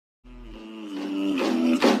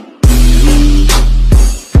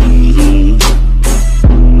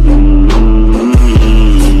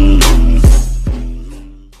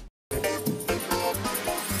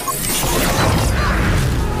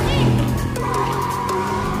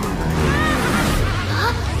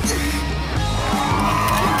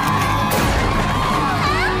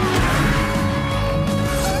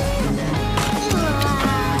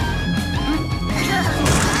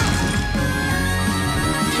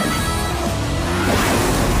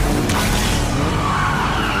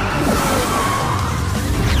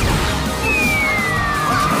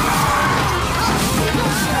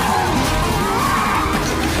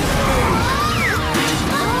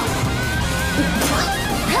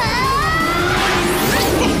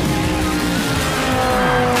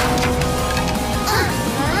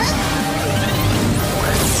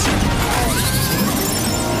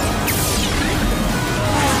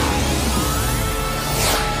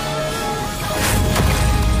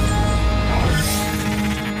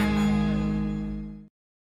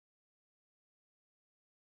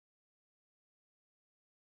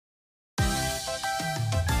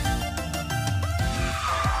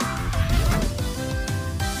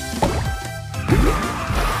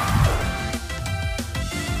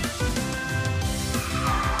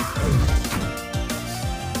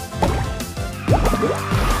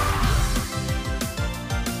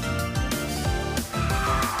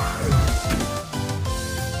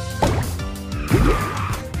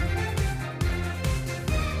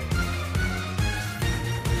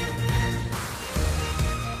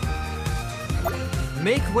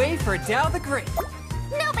Make way for down the grate.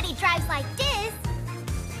 Nobody drives like this.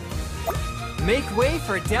 Make way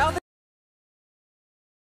for down the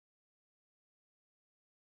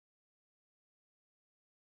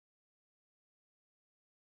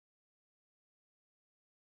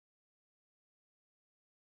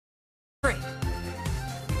grate.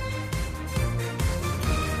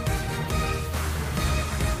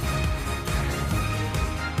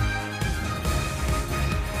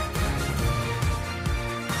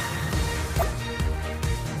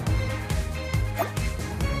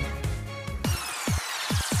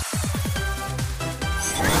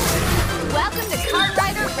 Welcome to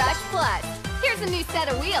KartRider Rush Plus. Here's a new set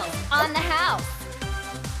of wheels on the house.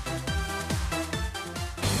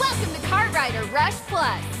 Welcome to KartRider Rush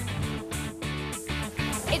Plus.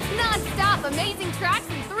 It's non-stop amazing tracks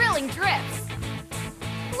and thrilling drifts.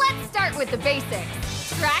 Let's start with the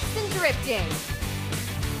basics. Tracks and drifting.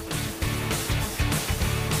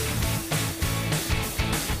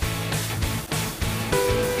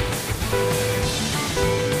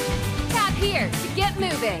 Tap here to get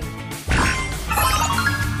moving.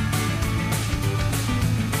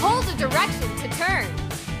 Hold a direction to turn.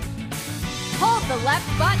 Hold the left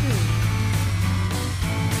button.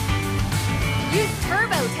 Use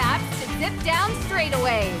turbo taps to zip down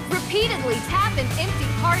straightaways. Repeatedly tap an empty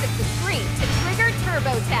part of the screen to trigger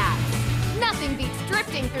turbo taps. Nothing beats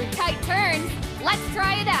drifting through tight turns. Let's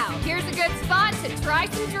try it out. Here's a good spot to try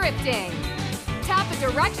some drifting. Tap a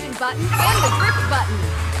direction button and the drift button.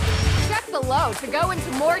 Check below to go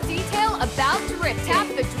into more detail about drift. Tap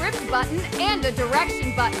the drift button and the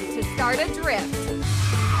direction button to start a drift.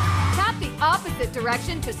 Tap the opposite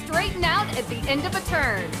direction to straighten out at the end of a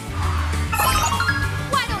turn.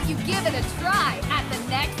 Why don't you give it a try at the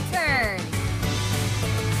next turn?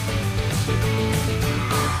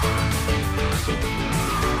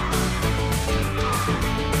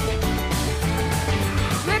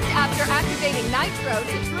 Drift after activating nitro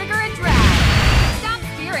to trigger a drag.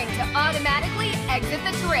 To automatically exit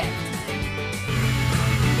the drift.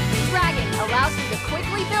 Dragging allows you to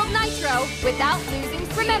quickly build nitro without losing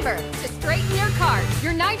speed. Remember, to straighten your kart,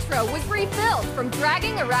 your nitro was refilled from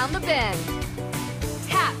dragging around the bend.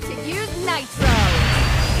 Tap to use nitro.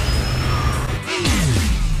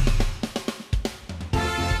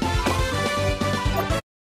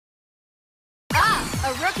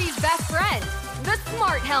 A rookie's best friend, the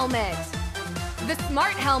Smart Helmet. The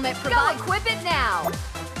Smart Helmet provides... Go equip it now.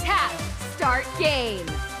 Tap Start Game.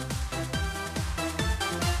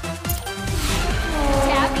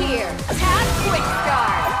 Tap here. Tap Quick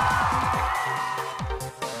Start.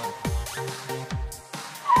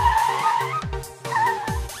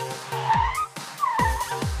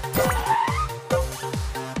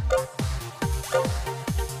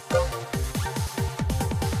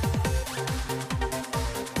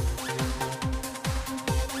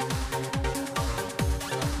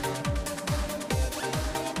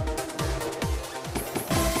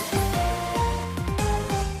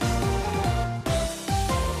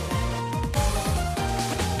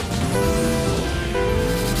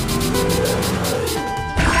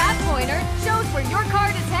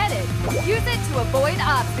 Use it to avoid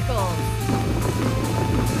obstacles.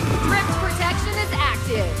 Drift protection is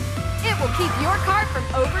active. It will keep your kart from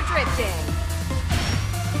over-drifting.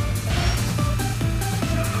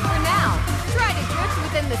 For now, try to drift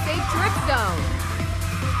within the safe drift zone.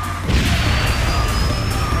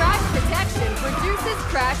 Crash protection reduces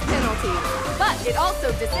crash penalties, but it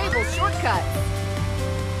also disables shortcuts.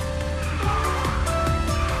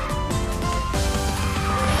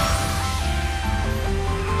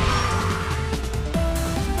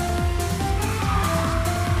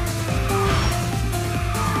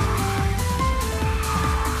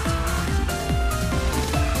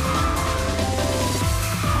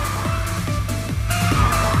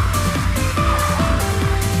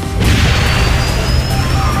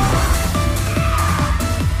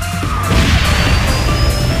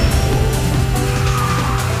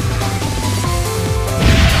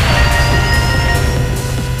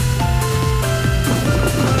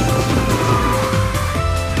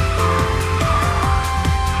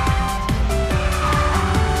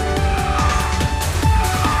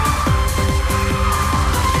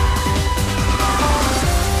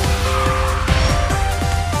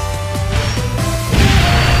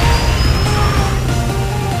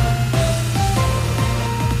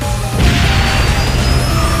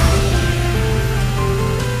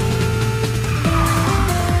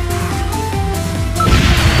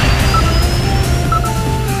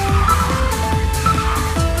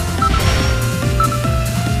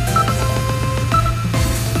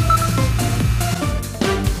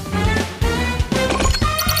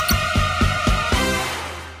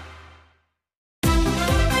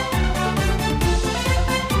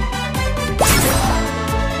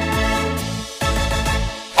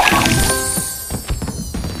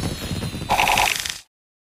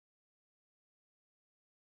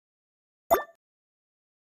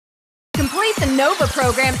 Complete the Nova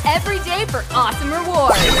program every day for awesome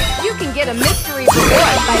rewards. You can get a mystery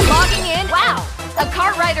reward by logging in. Wow! A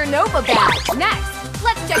KartRider Nova badge. Next,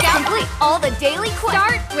 let's check out complete all the daily quests.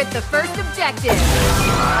 Start with the first objective.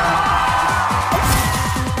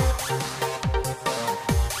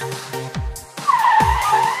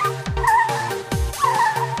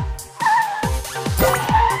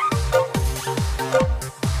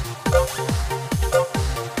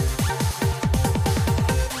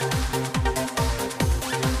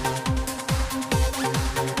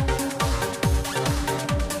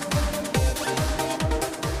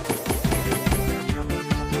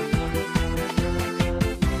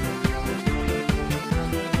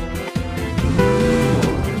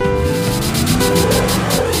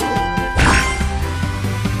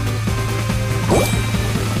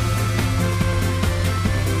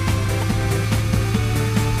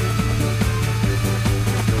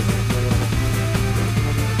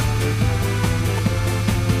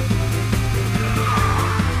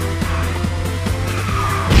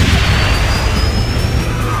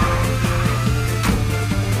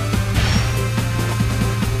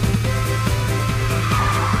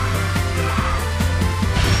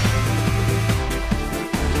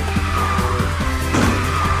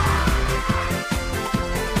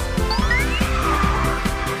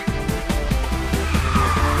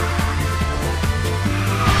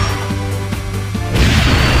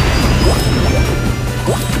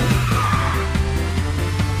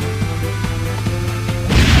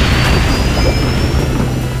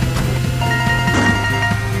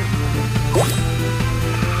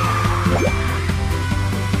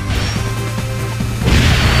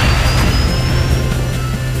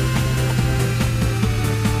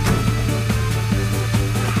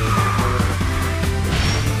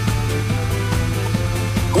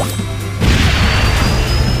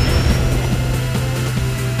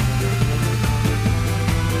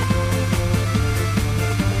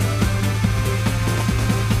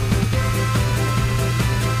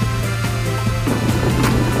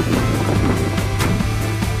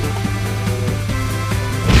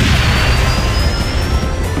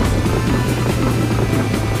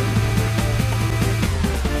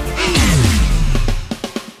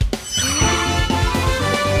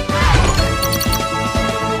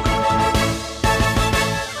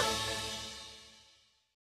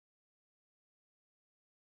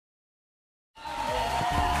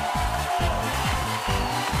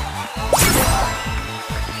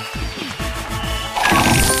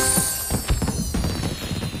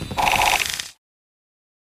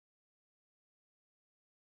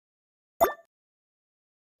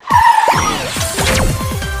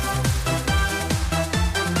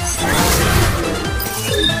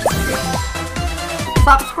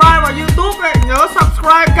 Subscribe vào YouTube này, nhớ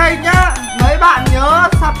subscribe kênh nhá. Mấy bạn nhớ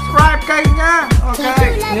subscribe kênh nhá. Ok,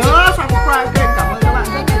 nhớ subscribe kênh.